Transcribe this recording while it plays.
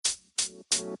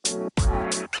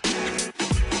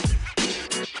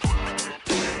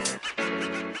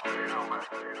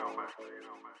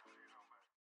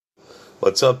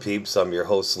What's up, peeps? I'm your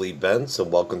host, Lee Bentz,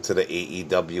 and welcome to the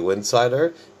AEW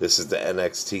Insider. This is the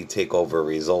NXT TakeOver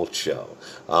Results Show.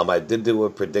 I did do a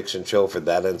prediction show for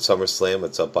that and SummerSlam.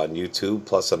 It's up on YouTube.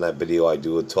 Plus, on that video, I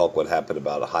do a talk what happened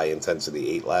about a High Intensity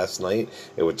 8 last night,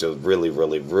 which was a really,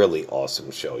 really, really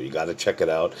awesome show. You got to check it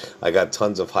out. I got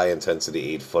tons of High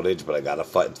Intensity 8 footage, but I got to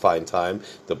find time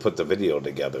to put the video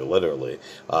together, literally.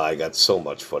 I got so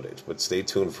much footage, but stay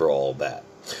tuned for all that.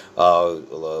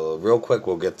 Real quick,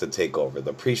 we'll get to TakeOver.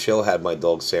 The pre-show had my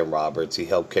dog Sam Roberts. He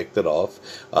helped kick it off.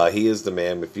 He is the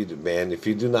man. If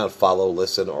you do not follow,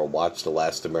 listen, or watch the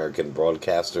last American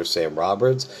broadcaster, Sam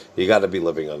Roberts, you got to be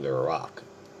living under a rock.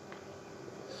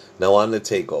 Now on the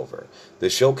TakeOver. The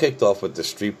show kicked off with the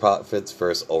Street Profits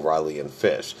versus O'Reilly and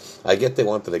Fish. I get they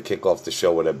wanted to kick off the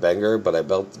show with a banger, but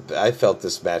I felt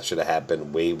this match should have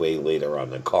happened way, way later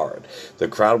on the card. The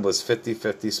crowd was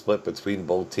 50-50 split between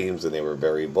both teams, and they were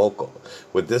very vocal.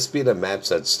 Would this be the match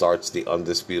that starts the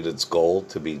Undisputed's goal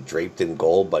to be draped in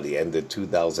gold by the end of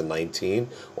 2019,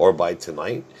 or by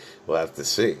tonight? We'll have to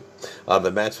see.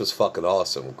 The match was fucking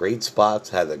awesome. Great spots,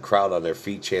 had the crowd on their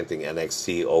feet chanting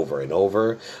NXT over and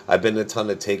over. I've been to a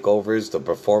ton of takeovers. The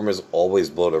performers always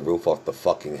blow the roof off the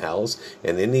fucking house.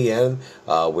 And in the end,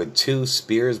 with 2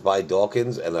 spears by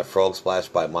Dawkins and a frog splash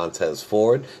by Montez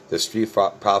Ford, the Street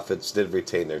Profits did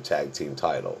retain their tag team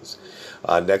titles.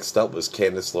 Next up was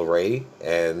Candice LeRae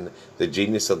and the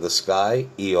Genius of the Sky,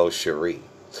 Io Shirai.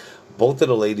 Both of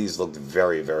the ladies looked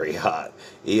very, very hot.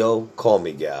 Io, call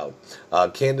me gal.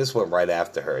 Candice went right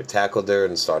after her, tackled her,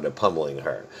 and started pummeling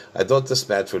her. I thought this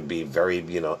match would be very,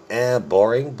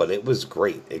 boring, but it was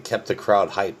great. It kept the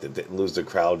crowd hyped. It didn't lose the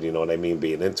crowd, you know what I mean,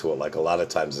 being into it, like a lot of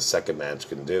times the second match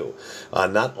can do.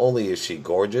 Not only is she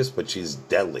gorgeous, but she's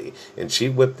deadly, and she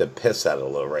whipped the piss out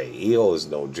of LeRae. Io is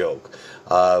no joke.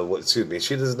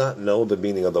 She does not know the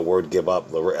meaning of the word give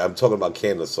up. I'm talking about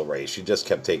Candice LeRae. She just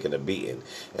kept taking a beating.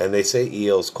 And they say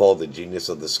Io's called the Genius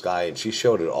of the Sky, and she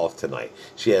showed it off tonight.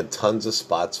 She had tons of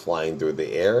spots flying through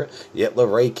the air, yet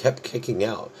LeRae kept kicking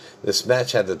out. This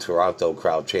match had the Toronto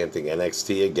crowd chanting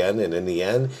NXT again, and in the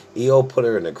end, Io put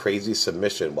her in a crazy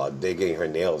submission while digging her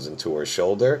nails into her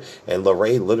shoulder, and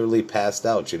LeRae literally passed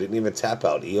out. She didn't even tap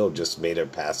out. Io just made her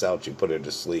pass out. She put her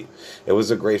to sleep. It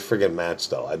was a great friggin' match,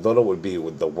 though. I thought it would be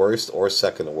with the worst or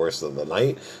second worst of the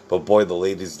night, but boy, the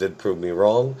ladies did prove me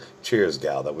wrong. Cheers,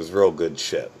 gal. That was real good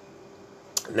shit.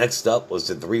 Next up was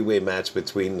the 3-way match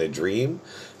between The Dream,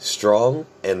 Strong,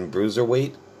 and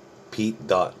Bruiserweight Pete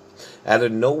Dunne. Out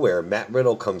of nowhere, Matt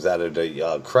Riddle comes out of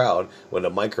the crowd with a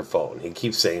microphone. He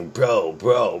keeps saying, bro,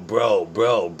 bro, bro,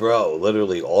 bro, bro,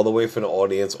 literally all the way from the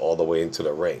audience, all the way into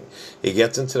the ring. He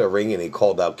gets into the ring and he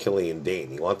called out Killian Dane.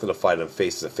 He wanted to fight him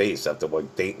face-to-face after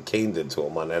what Kane did to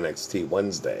him on NXT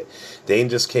Wednesday. Dane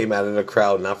just came out of the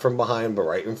crowd, not from behind, but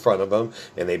right in front of him,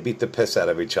 and they beat the piss out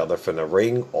of each other from the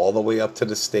ring all the way up to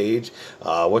the stage.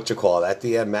 At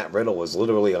the end, Matt Riddle was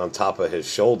literally on top of his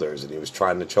shoulders, and he was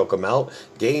trying to choke him out.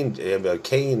 Kane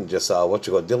just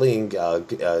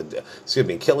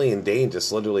Killian Dane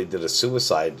just literally did a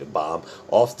suicide bomb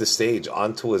off the stage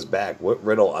onto his back with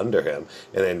Riddle under him,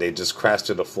 and then they just crashed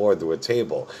to the floor through a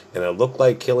table, and it looked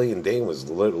like Killian Dane was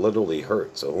literally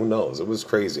hurt. So who knows? It was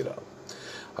crazy though.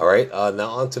 All right, now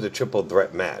on to the triple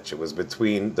threat match. It was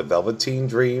between the Velveteen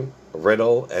Dream,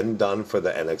 Riddle, and Dunne for the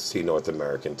NXT North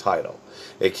American title.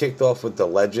 It kicked off with the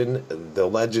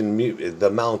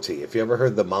Mountie. If you ever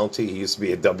heard the Mountie, he used to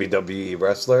be a WWE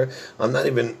wrestler. I'm not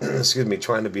even,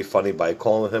 trying to be funny by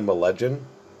calling him a legend.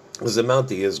 Because the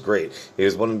Mountie is great. He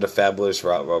was one of the fabulous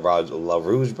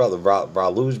Rouge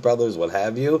brothers, what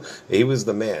have you. He was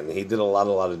the man. He did a lot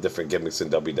of different gimmicks in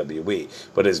WWE.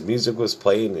 But his music was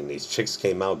playing, and these chicks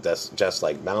came out just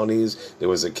like Mounties. There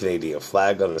was a Canadian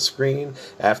flag on the screen.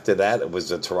 After that, it was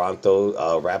the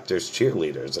Toronto Raptors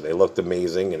cheerleaders, and they looked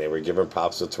amazing, and they were giving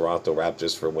props to Toronto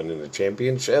Raptors for winning the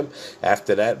championship.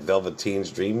 After that, Velveteen's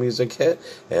Dream music hit,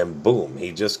 and boom,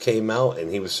 he just came out,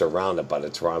 and he was surrounded by the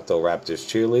Toronto Raptors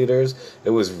cheerleaders.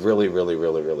 It was really, really,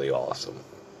 really, really awesome.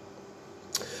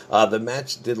 The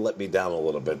match did let me down a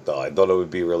little bit, though. I thought it would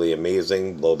be really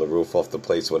amazing, blow the roof off the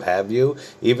place, what have you.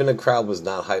 Even the crowd was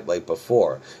not hyped like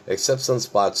before, except some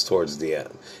spots towards the end.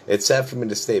 It's sad for me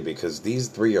to say because these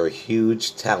three are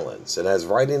huge talents. And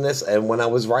when I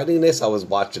was writing this, I was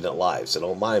watching it live, so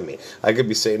don't mind me. I could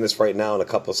be saying this right now and a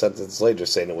couple sentences later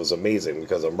saying it was amazing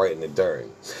because I'm writing it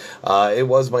during. It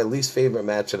was my least favorite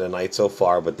match of the night so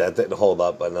far, but that didn't hold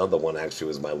up. Another one actually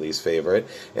was my least favorite.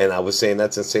 And I was saying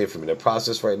that's insane for me. The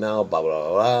process right now, blah, blah,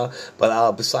 blah, blah.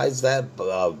 But besides that,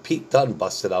 Pete Dunne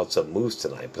busted out some moves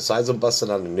tonight. Besides him busting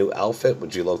on a new outfit,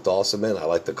 which he looked awesome in, I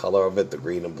like the color of it, the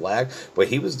green and black, but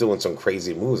he was doing some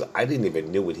crazy moves. I didn't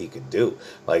even knew what he could do.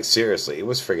 Like, seriously, it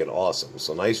was friggin' awesome.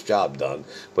 So nice job done.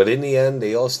 But in the end,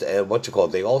 they all,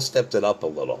 they all stepped it up a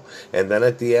little. And then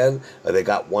at the end, they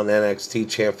got one NXT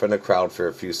chant from the crowd for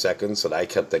a few seconds, so I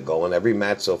kept it going. Every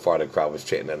match so far, the crowd was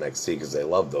chanting NXT because they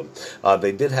loved them.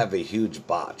 They did have a huge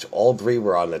botch. All three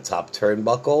were on the top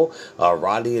turnbuckle.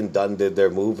 Roddy and Dunn did their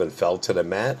move and fell to the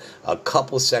mat. A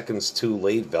couple seconds too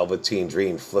late, Velveteen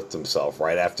Dream flipped himself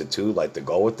right after two, like to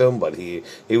go with them, but he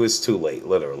was too late,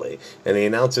 literally. And the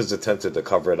announcers attempted to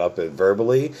cover it up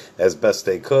verbally as best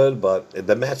they could, but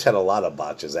the match had a lot of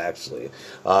botches, actually.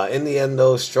 In the end,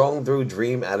 though, Strong threw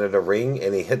Dream out of the ring,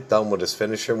 and he hit Dunn with his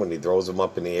finisher when he throws him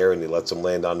up in the air and he lets him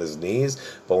land on his knees.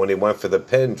 But when he went for the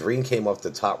pin, Dream came off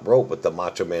the top rope with the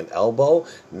Macho Man elbow,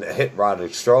 hit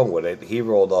Roderick Strong with it. He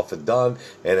rolled off of Dunn,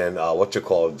 and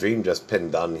then Dream just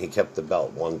pinned Dunn. He kept the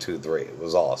belt. 1, 2, 3. It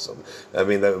was awesome. I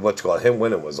mean, him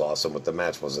winning was awesome, but the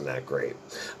match wasn't that great.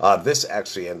 This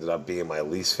actually ended up being my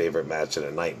least favorite match of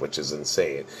the night, which is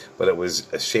insane. But it was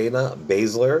Shayna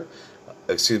Baszler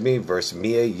versus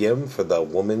Mia Yim for the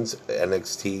women's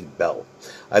NXT belt.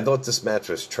 I thought this match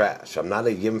was trash. I'm not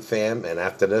a Yim fan, and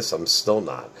after this, I'm still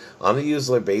not. Anna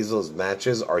Baszler's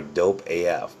matches are dope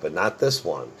AF, but not this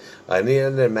one. In the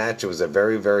end of the match, it was a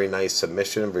very, very nice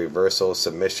submission, reversal,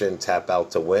 submission, tap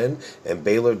out to win, and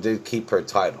Baylor did keep her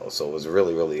title, so it was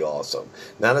really, really awesome.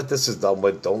 Now that this is done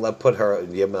with, don't put her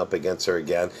Yim up against her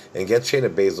again, and get Shayna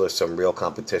Baszler some real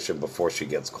competition before she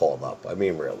gets called up. I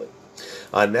mean, really.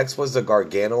 Next was the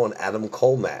Gargano and Adam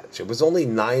Cole match. It was only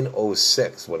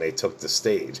 9:06 when they took the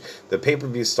stage. The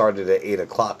pay-per-view started at 8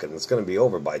 o'clock, and it's going to be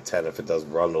over by 10 if it does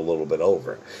run a little bit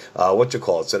over.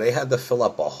 So they had to fill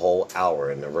up a whole hour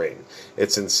in the ring.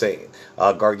 It's insane.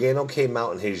 Gargano came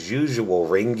out in his usual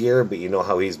ring gear, but you know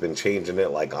how he's been changing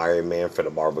it like Iron Man for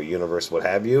the Marvel Universe, what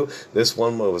have you. This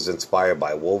one was inspired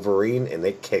by Wolverine, and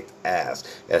it kicked ass.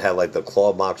 It had like the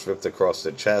claw marks ripped across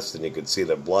the chest, and you could see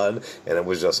the blood, and it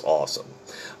was just awesome.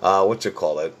 Then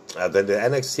the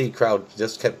NXT crowd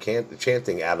just kept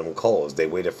chanting Adam Cole as they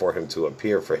waited for him to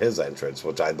appear for his entrance,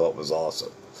 which I thought was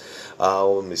awesome.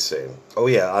 Let me see. Oh,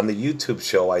 yeah, on the YouTube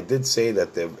show, I did say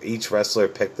that each wrestler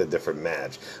picked a different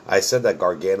match. I said that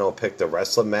Gargano picked a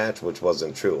wrestler match, which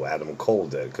wasn't true. Adam Cole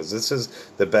did, because this is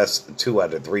the best 2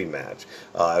 out of 3 match.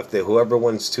 Whoever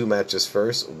wins 2 matches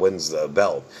first wins the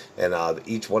belt. And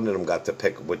each one of them got to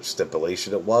pick which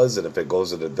stipulation it was, and if it goes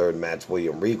to the 3rd match,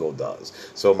 William Regal does.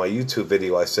 So in my YouTube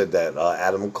video, I said that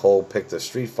Adam Cole picked a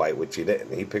street fight, which he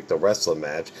didn't. He picked a wrestler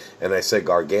match, and I said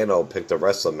Gargano picked a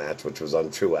wrestler match, which was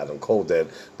untrue. Adam Cole did,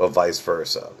 but vice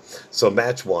versa. So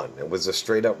match 1, it was a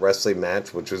straight up wrestling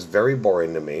match, which was very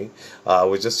boring to me. It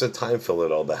was just a time filler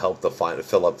though to help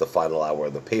fill up the final hour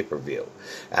of the pay-per-view.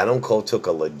 Adam Cole took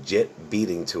a legit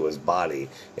beating to his body.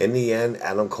 In the end,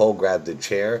 Adam Cole grabbed a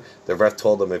chair. The ref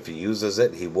told him if he uses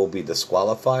it, he will be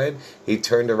disqualified. He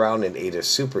turned around and ate a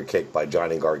super kick by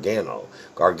Johnny Gargano.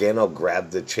 Gargano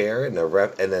grabbed the chair, and the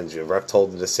ref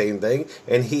told him the same thing,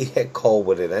 and he hit Cole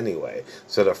with it anyway.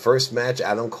 So the first match,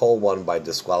 Adam Cole won by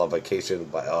disqualification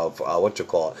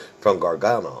from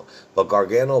Gargano. But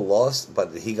Gargano lost,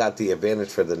 but he got the advantage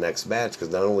for the next match, because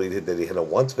not only did he hit him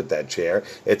once with that chair,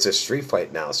 it's a street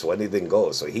fight now, so anything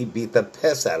goes. So he beat the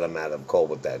piss out of Adam Cole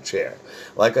with that chair.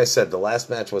 Like I said, the last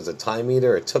match was a time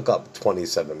eater. It took up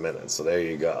 27 minutes, so there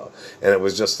you go. And it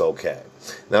was just okay.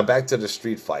 Now back to the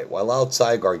street fight. While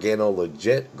outside, Gargano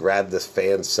legit grabbed this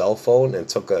fan's cell phone and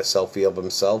took a selfie of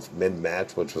himself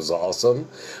mid-match, which was awesome.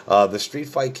 The street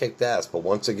fight kicked ass, but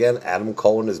once again, Adam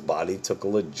Cole and his body took a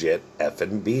legit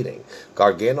effing beating.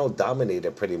 Gargano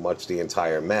dominated pretty much the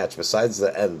entire match, besides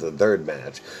the end, the 3rd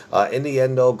match. In the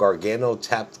end, though, Gargano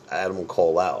tapped Adam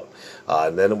Cole out.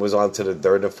 And then it was on to the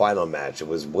 3rd and final match. It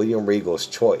was William Regal's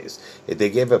choice. They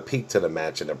gave a peek to the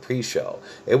match in a pre-show.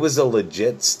 It was a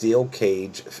legit steel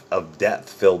cage of death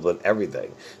filled with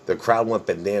everything. The crowd went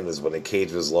bananas when the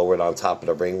cage was lowered on top of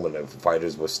the ring when the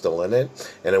fighters were still in it.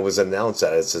 And it was announced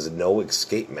that it says no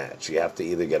escape match. You have to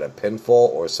either get a pinfall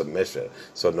or submission.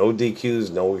 So no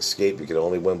DQs, no escape. You can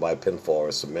only win by pinfall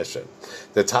or submission.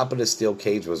 The top of the steel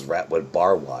cage was wrapped with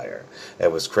barbed wire.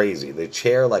 It was crazy. The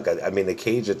chair, the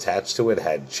cage attached to it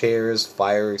had chairs,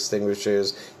 fire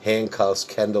extinguishers, handcuffs,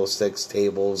 kendo sticks,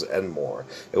 tables, and more.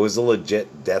 It was a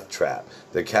legit death trap.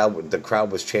 The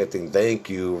crowd was chanting, "Thank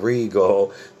you,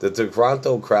 Regal." The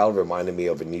Toronto crowd reminded me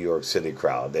of a New York City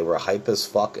crowd. They were hype as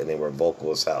fuck, and they were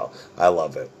vocal as hell. I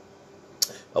love it.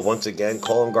 Once again,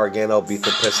 Cole and Gargano beat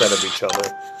the piss out of each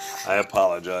other. I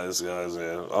apologize, guys.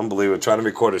 Yeah, unbelievable. Trying to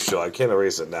record a show. I can't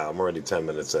erase it now. I'm already 10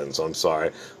 minutes in, so I'm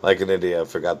sorry. Like an idiot, I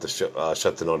forgot to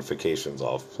shut the notifications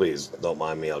off. Please, don't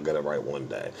mind me. I'll get it right one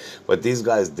day. But these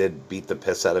guys did beat the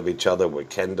piss out of each other with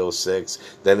Kendo 6.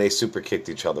 Then they super kicked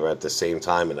each other at the same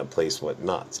time, and the place went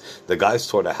nuts. The guys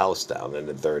tore the house down in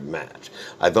the third match.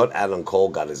 I thought Adam Cole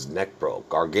got his neck broke.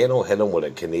 Gargano hit him with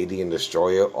a Canadian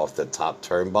Destroyer off the top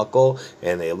turnbuckle,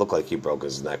 and it looked like he broke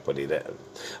his neck, but he didn't.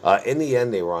 In the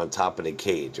end, they were on top of the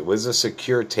cage. It was a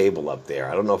secure table up there.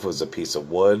 I don't know if it was a piece of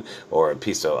wood or a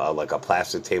piece of like a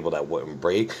plastic table that wouldn't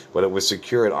break, but it was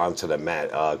secured onto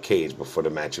the cage before the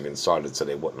match even started so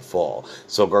they wouldn't fall.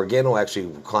 So Gargano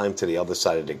actually climbed to the other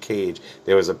side of the cage.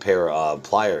 There was a pair of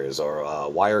pliers or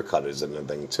wire cutters in the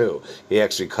thing too. He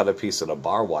actually cut a piece of the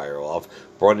bar wire off,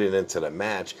 brought it into the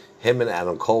match. Him and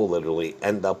Adam Cole literally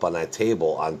end up on that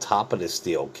table on top of the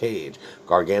steel cage.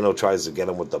 Gargano tries to get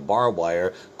him with the barbed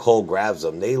wire. Cole grabs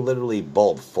him. They literally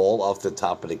both fall off the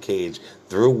top of the cage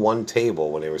through one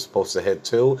table when they were supposed to hit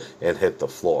two and hit the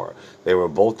floor. They were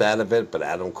both out of it, but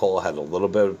Adam Cole had a little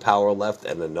bit of power left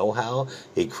and the know-how.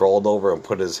 He crawled over and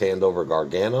put his hand over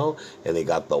Gargano, and he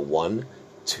got the 1,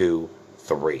 2,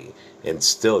 3. And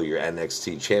still, your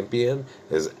NXT champion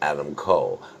is Adam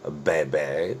Cole,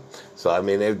 baby. So, I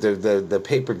mean, the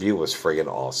pay-per-view was friggin'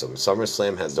 awesome.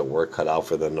 SummerSlam has the work cut out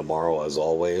for them tomorrow, as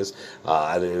always.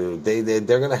 They're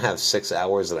going to have 6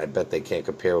 hours, and I bet they can't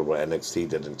compare with what NXT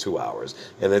did in 2 hours.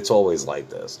 And it's always like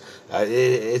this.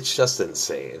 It's just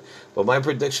insane. But my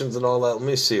predictions and all that, let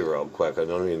me see real quick. I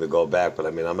don't need to go back, but I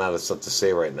mean, I'm out of stuff to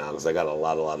say right now because I got a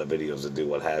lot of videos to do,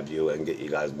 what have you, and get you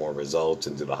guys more results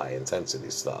and do the high-intensity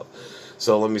stuff.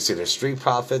 So let me see. The Street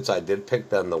Profits, I did pick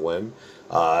them to win.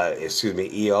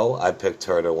 EO, I picked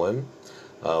her to win.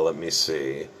 Let me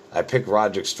see. I picked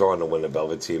Roderick Strong to win the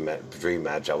Velveteen Dream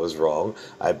match. I was wrong.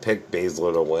 I picked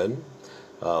Baszler to win.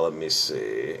 Let me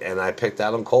see. And I picked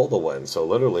Adam Cole to win. So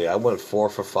literally, I went 4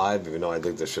 for 5, even though I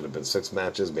think there should have been 6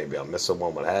 matches. Maybe I'm missing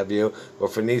one, what have you.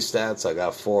 But for these stats, I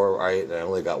got 4 right, and I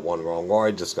only got 1 wrong, or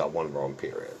I just got 1 wrong,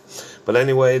 period. But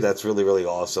anyway, that's really, really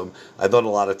awesome. I thought a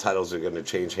lot of titles are going to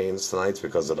change hands tonight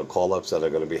because of the call-ups that are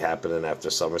going to be happening after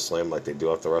SummerSlam like they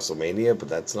do after WrestleMania, but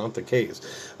that's not the case.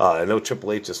 I know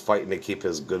Triple H is fighting to keep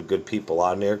his good people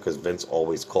on there because Vince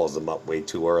always calls them up way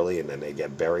too early and then they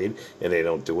get buried and they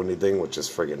don't do anything, which is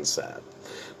friggin' sad.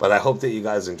 But I hope that you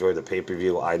guys enjoyed the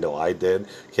pay-per-view. I know I did.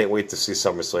 Can't wait to see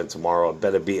SummerSlam tomorrow. It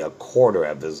better be a quarter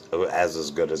as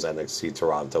good as NXT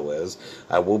Toronto is.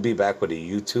 I will be back with a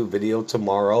YouTube video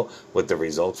tomorrow with the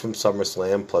results from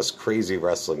SummerSlam plus crazy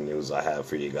wrestling news I have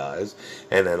for you guys.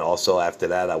 And then also after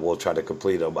that, I will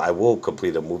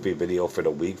complete a movie video for the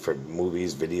week for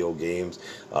movies, video games,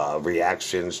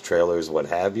 reactions, trailers, what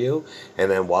have you.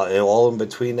 And then all in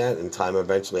between that, in time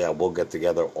eventually, I will get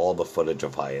together all the footage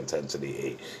of High Intensity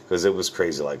 8. Because it was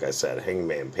crazy, like I said.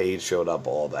 Hangman Page showed up,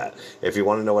 all that. If you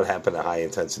want to know what happened at High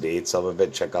Intensity 8, some of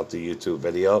it, check out the YouTube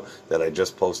video that I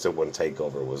just posted when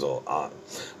TakeOver was all on.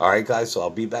 Alright guys, so I'll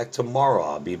be back tomorrow.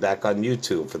 I'll be back on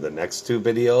YouTube for the next 2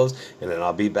 videos, and then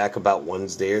I'll be back about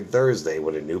Wednesday or Thursday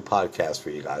with a new podcast for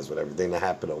you guys with everything that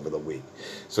happened over the week.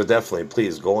 So definitely,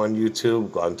 please go on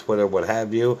YouTube, on Twitter, what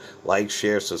have you. Like,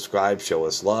 share, subscribe, show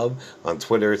us love. On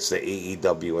Twitter, it's the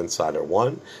AEW Insider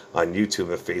 1. On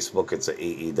YouTube and Facebook, it's the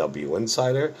AEW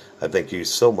Insider. I thank you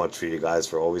so much for you guys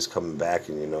for always coming back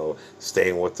and,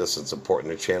 staying with us and supporting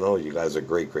the channel. You guys are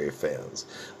great fans.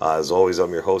 As always,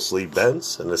 I'm your host, Lee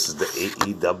Benz, and this is the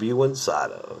AEW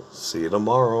Insider. See you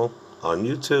tomorrow on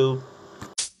YouTube.